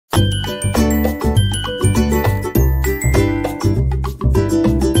Hi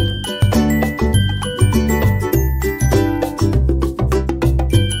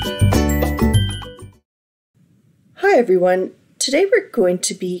everyone. Today we're going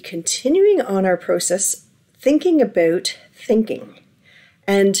to be continuing on our process thinking about thinking.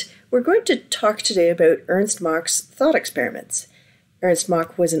 And we're going to talk today about Ernst Mach's thought experiments. Ernst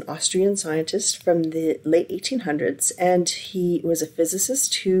Mach was an Austrian scientist from the late 1800s, and he was a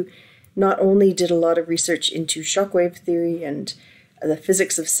physicist who not only did a lot of research into shockwave theory and the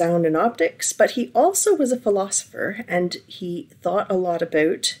physics of sound and optics, but he also was a philosopher, and he thought a lot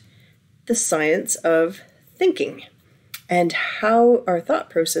about the science of thinking and how our thought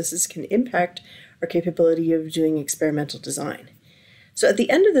processes can impact our capability of doing experimental design. So at the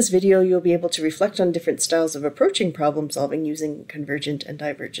end of this video, you'll be able to reflect on different styles of approaching problem solving using convergent and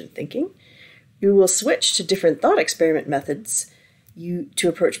divergent thinking. You will switch to different thought experiment methods to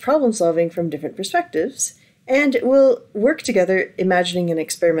approach problem solving from different perspectives, and we'll work together imagining an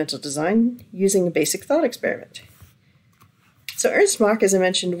experimental design using a basic thought experiment. So Ernst Mach, as I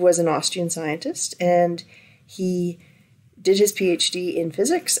mentioned, was an Austrian scientist, and he did his PhD in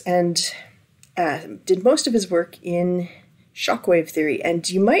physics and did most of his work in shockwave theory. And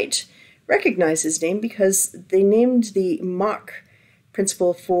you might recognize his name because they named the Mach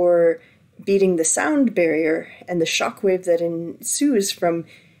principle for beating the sound barrier and the shockwave that ensues from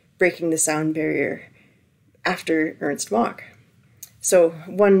breaking the sound barrier after Ernst Mach. So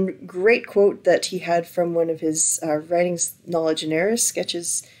one great quote that he had from one of his writings, Knowledge and Errors,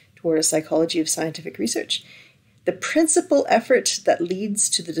 Sketches Toward a Psychology of Scientific Research: "The principal effort that leads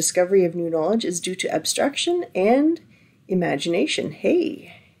to the discovery of new knowledge is due to abstraction and imagination."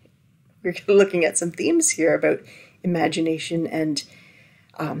 Hey, we're looking at some themes here about imagination and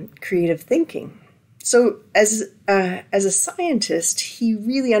creative thinking. So as a scientist, he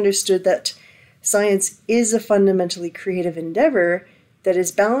really understood that science is a fundamentally creative endeavor that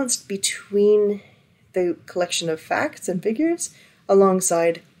is balanced between the collection of facts and figures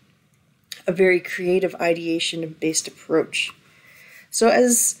alongside a very creative ideation-based approach. So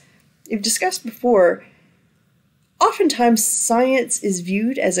as we've discussed before, oftentimes science is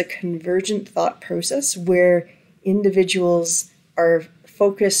viewed as a convergent thought process where individuals are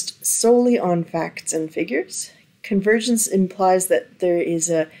focused solely on facts and figures. Convergence implies that there is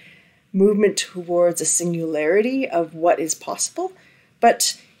a movement towards a singularity of what is possible,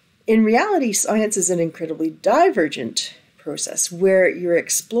 but in reality, science is an incredibly divergent process where you're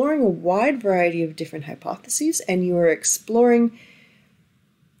exploring a wide variety of different hypotheses and you are exploring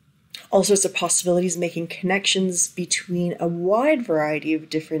all sorts of possibilities, making connections between a wide variety of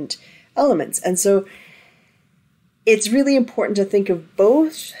different elements. And so it's really important to think of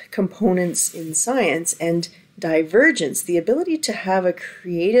both components in science, and divergence, the ability to have a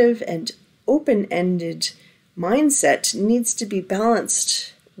creative and open-ended mindset, needs to be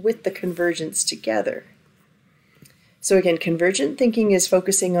balanced with the convergence together. So again, convergent thinking is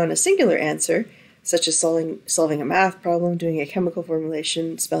focusing on a singular answer, such as solving a math problem, doing a chemical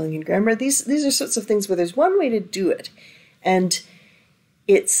formulation, spelling and grammar. These are sorts of things where there's one way to do it. And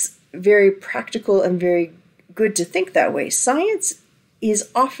it's very practical and very good to think that way. Science is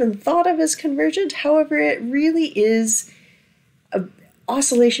often thought of as convergent. However, it really is an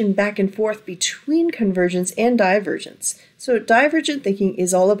oscillation back and forth between convergence and divergence. So divergent thinking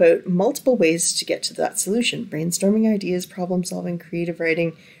is all about multiple ways to get to that solution: brainstorming ideas, problem solving, creative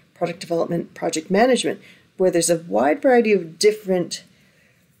writing, product development, project management, where there's a wide variety of different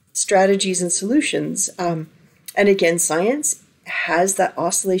strategies and solutions. And again, science has that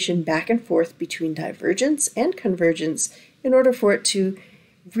oscillation back and forth between divergence and convergence in order for it to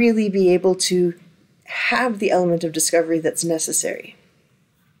really be able to have the element of discovery that's necessary.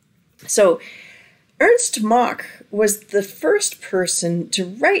 So Ernst Mach was the first person to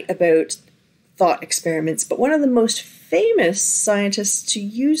write about thought experiments, but one of the most famous scientists to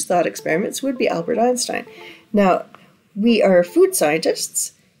use thought experiments would be Albert Einstein. Now, we are food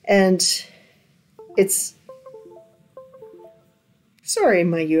scientists, and it's... Sorry,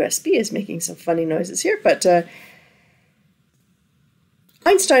 my USB is making some funny noises here, but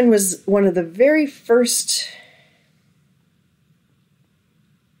Einstein was one of the very first...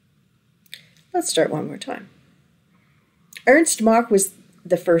 Let's start one more time. Ernst Mach was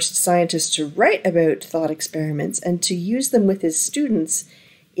the first scientist to write about thought experiments and to use them with his students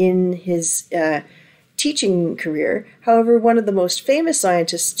in his teaching career. However, one of the most famous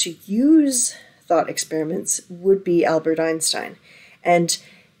scientists to use thought experiments would be Albert Einstein. And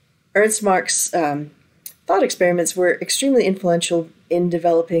Ernst Mach's thought experiments were extremely influential in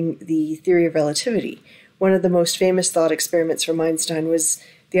developing the theory of relativity. One of the most famous thought experiments from Einstein was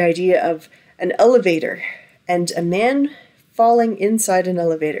the idea of an elevator and a man falling inside an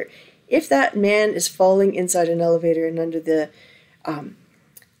elevator. If that man is falling inside an elevator and under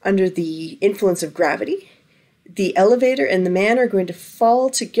the influence of gravity, the elevator and the man are going to fall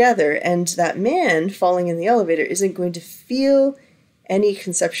together, and that man falling in the elevator isn't going to feel any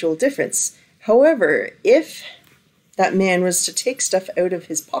conceptual difference. However, if that man was to take stuff out of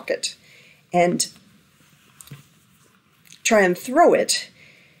his pocket and try and throw it,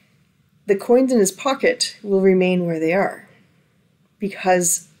 the coins in his pocket will remain where they are,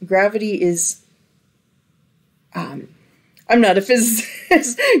 because gravity is, I'm not a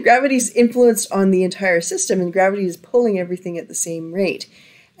physicist, gravity's influenced on the entire system, and gravity is pulling everything at the same rate.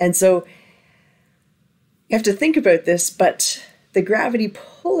 And so you have to think about this, but the gravity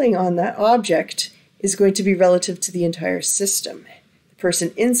pulling on that object is going to be relative to the entire system. The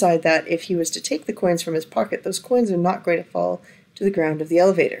person inside that, if he was to take the coins from his pocket, those coins are not going to fall to the ground of the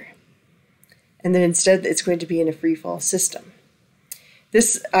elevator. And then instead, it's going to be in a free fall system.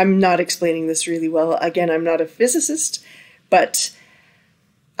 This, I'm not explaining this really well. Again, I'm not a physicist, but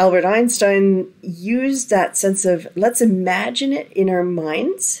Albert Einstein used that sense of, let's imagine it in our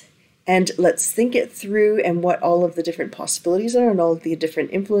minds and let's think it through, and what all of the different possibilities are and all of the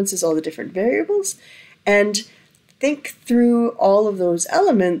different influences, all the different variables, and think through all of those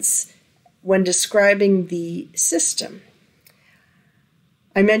elements when describing the system.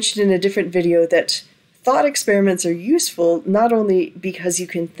 I mentioned in a different video that thought experiments are useful not only because you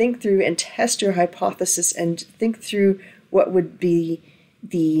can think through and test your hypothesis and think through what would be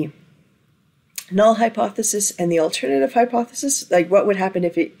the null hypothesis and the alternative hypothesis, like what would happen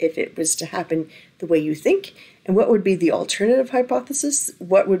if it was to happen the way you think, and what would be the alternative hypothesis,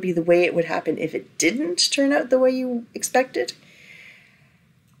 what would be the way it would happen if it didn't turn out the way you expected.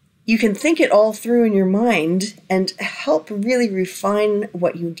 You can think it all through in your mind and help really refine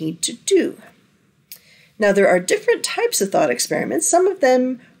what you need to do. Now, there are different types of thought experiments. Some of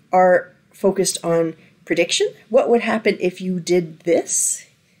them are focused on prediction. What would happen if you did this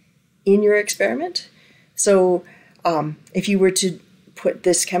in your experiment? So if you were to put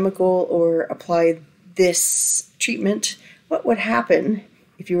this chemical or apply this treatment, what would happen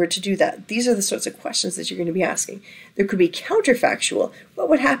if you were to do that? These are the sorts of questions that you're going to be asking. There could be counterfactual. What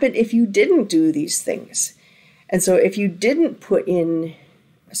would happen if you didn't do these things? And so if you didn't put in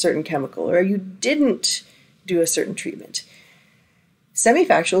a certain chemical or you didn't do a certain treatment.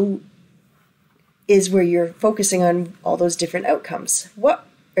 Semifactual is where you're focusing on all those different outcomes. What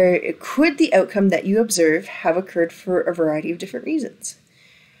could the outcome that you observe have occurred for a variety of different reasons?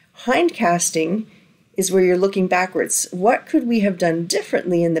 Hindcasting is where you're looking backwards. What could we have done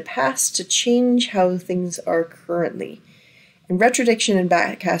differently in the past to change how things are currently? And retrodiction and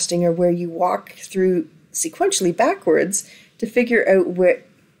backcasting are where you walk through sequentially backwards to figure out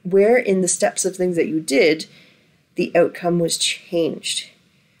where in the steps of things that you did, the outcome was changed.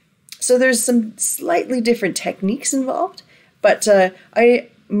 So there's some slightly different techniques involved, but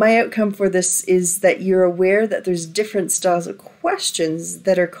my outcome for this is that you're aware that there's different styles of questions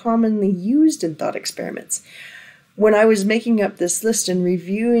that are commonly used in thought experiments. When I was making up this list and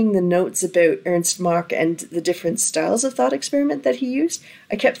reviewing the notes about Ernst Mach and the different styles of thought experiment that he used,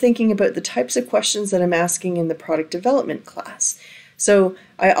 I kept thinking about the types of questions that I'm asking in the product development class. So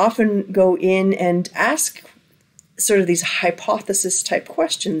I often go in and ask sort of these hypothesis type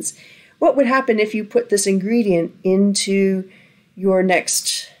questions. What would happen if you put this ingredient into your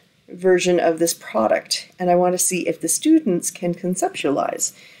next version of this product? And I want to see if the students can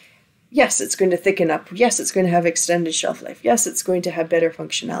conceptualize. Yes, it's going to thicken up. Yes, it's going to have extended shelf life. Yes, it's going to have better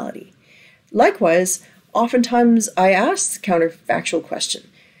functionality. Likewise, oftentimes I ask the counterfactual question.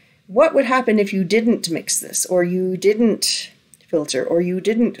 What would happen if you didn't mix this, or you didn't filter, or you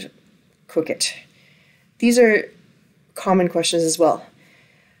didn't cook it? These are common questions as well.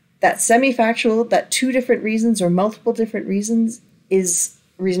 That semifactual, that two different reasons or multiple different reasons is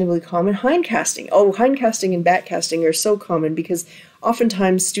reasonably common. Hindcasting. Oh, hindcasting and backcasting are so common because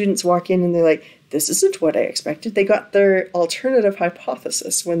oftentimes students walk in and they're like, this isn't what I expected. They got their alternative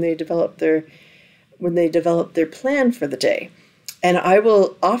hypothesis when they developed their plan for the day. And I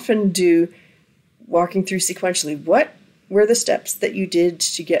will often do walking through sequentially. What were the steps that you did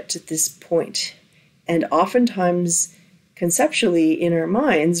to get to this point? And oftentimes, conceptually, in our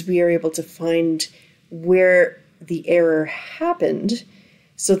minds, we are able to find where the error happened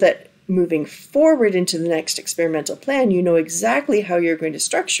so that moving forward into the next experimental plan, you know exactly how you're going to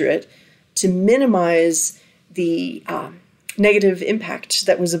structure it to minimize the negative impact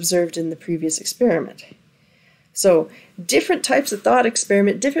that was observed in the previous experiment. So different types of thought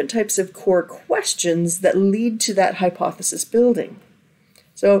experiment, different types of core questions that lead to that hypothesis building.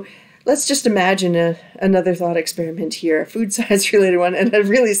 So let's just imagine another thought experiment here, a food science related one, and a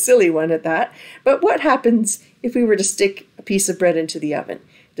really silly one at that. But what happens if we were to stick a piece of bread into the oven?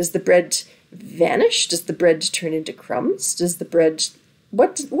 Does the bread vanish? Does the bread turn into crumbs? Does the bread,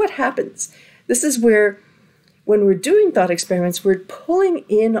 what happens? This is where, when we're doing thought experiments, we're pulling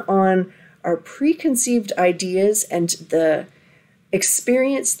in on our preconceived ideas and the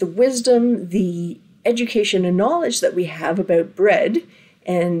experience, the wisdom, the education and knowledge that we have about bread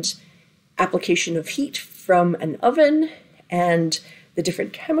and application of heat from an oven and the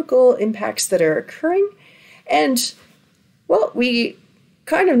different chemical impacts that are occurring. And, well, we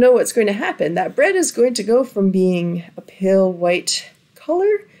kind of know what's going to happen. That bread is going to go from being a pale white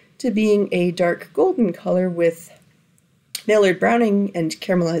color to being a dark golden color with Maillard browning and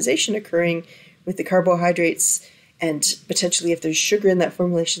caramelization occurring with the carbohydrates and potentially, if there's sugar in that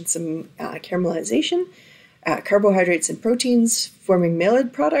formulation, some caramelization, carbohydrates and proteins forming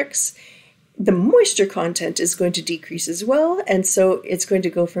Maillard products. The moisture content is going to decrease as well, and so it's going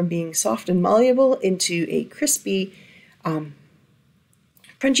to go from being soft and malleable into a crispy,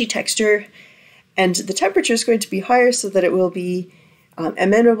 crunchy texture, and the temperature is going to be higher so that it will be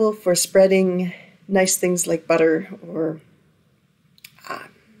amenable for spreading nice things like butter or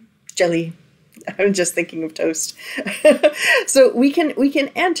jelly. I'm just thinking of toast. So we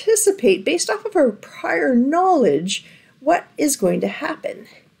can anticipate, based off of our prior knowledge, what is going to happen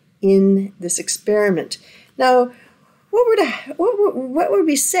in this experiment. Now, what would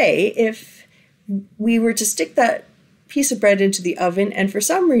we say if we were to stick that piece of bread into the oven and for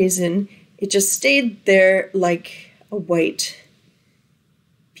some reason it just stayed there like a white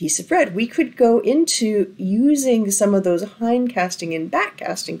piece of bread? We could go into using some of those hindcasting and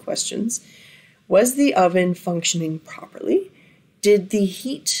backcasting questions. Was the oven functioning properly? Did the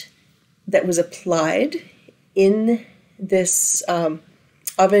heat that was applied in this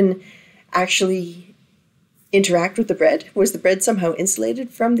oven actually interact with the bread? Was the bread somehow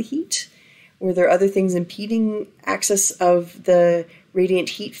insulated from the heat? Were there other things impeding access of the radiant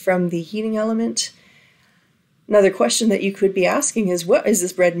heat from the heating element? Another question that you could be asking is, what is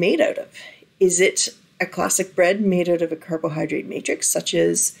this bread made out of? Is it a classic bread made out of a carbohydrate matrix, such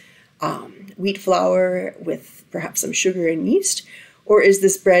as wheat flour with perhaps some sugar and yeast? Or is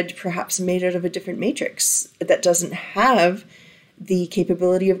this bread perhaps made out of a different matrix that doesn't have the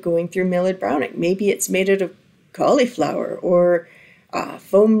capability of going through Maillard browning? Maybe it's made out of cauliflower or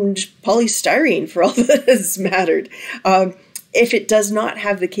foamed polystyrene, for all that has mattered. If it does not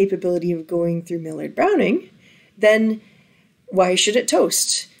have the capability of going through Maillard browning, then why should it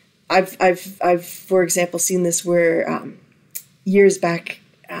toast? I've for example, seen this where years back,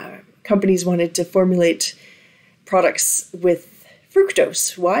 companies wanted to formulate products with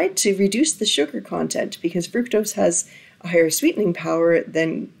fructose. Why? To reduce the sugar content, because fructose has a higher sweetening power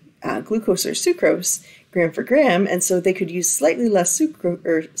than glucose or sucrose, gram for gram, and so they could use slightly less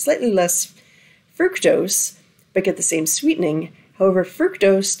fructose, but get the same sweetening. However,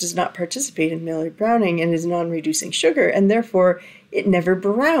 fructose does not participate in Maillard browning and is non-reducing sugar, and therefore it never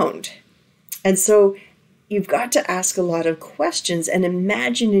browned. And so you've got to ask a lot of questions and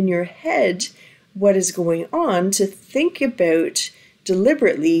imagine in your head what is going on to think about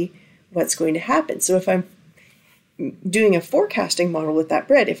deliberately what's going to happen. So if I'm doing a forecasting model with that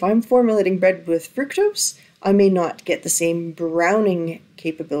bread, if I'm formulating bread with fructose, I may not get the same browning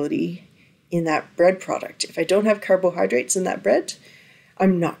capability in that bread product. If I don't have carbohydrates in that bread,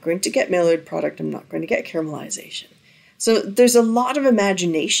 I'm not going to get Maillard product, I'm not going to get caramelization. So there's a lot of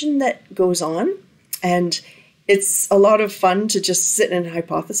imagination that goes on, and it's a lot of fun to just sit and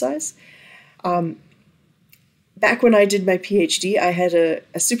hypothesize. Back when I did my PhD, I had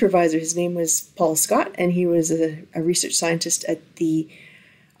a supervisor. His name was Paul Scott, and he was a research scientist at the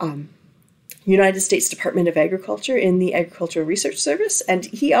United States Department of Agriculture in the Agricultural Research Service. And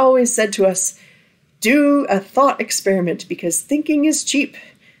he always said to us, do a thought experiment because thinking is cheap.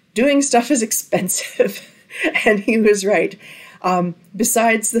 Doing stuff is expensive. And he was right.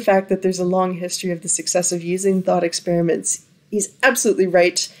 Besides the fact that there's a long history of the success of using thought experiments, he's absolutely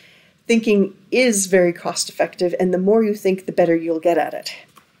right. Thinking is very cost effective, and the more you think, the better you'll get at it.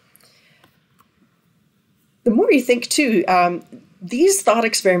 The more you think too, these thought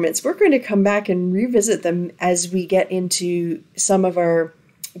experiments, we're going to come back and revisit them as we get into some of our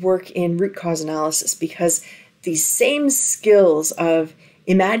work in root cause analysis, because these same skills of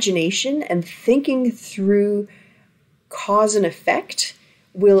imagination and thinking through cause and effect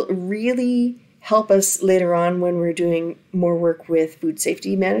will really help us later on when we're doing more work with food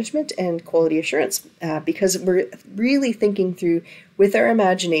safety management and quality assurance, because we're really thinking through with our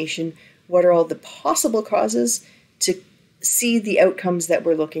imagination what are all the possible causes to see the outcomes that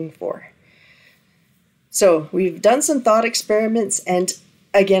we're looking for. So we've done some thought experiments, and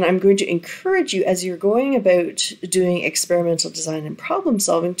again, I'm going to encourage you as you're going about doing experimental design and problem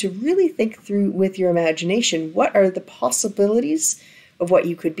solving to really think through with your imagination, what are the possibilities of what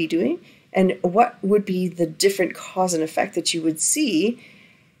you could be doing, and what would be the different cause and effect that you would see.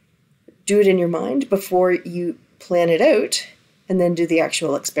 Do it in your mind before you plan it out, and then do the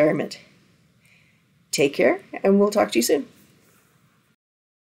actual experiment. Take care, and we'll talk to you soon.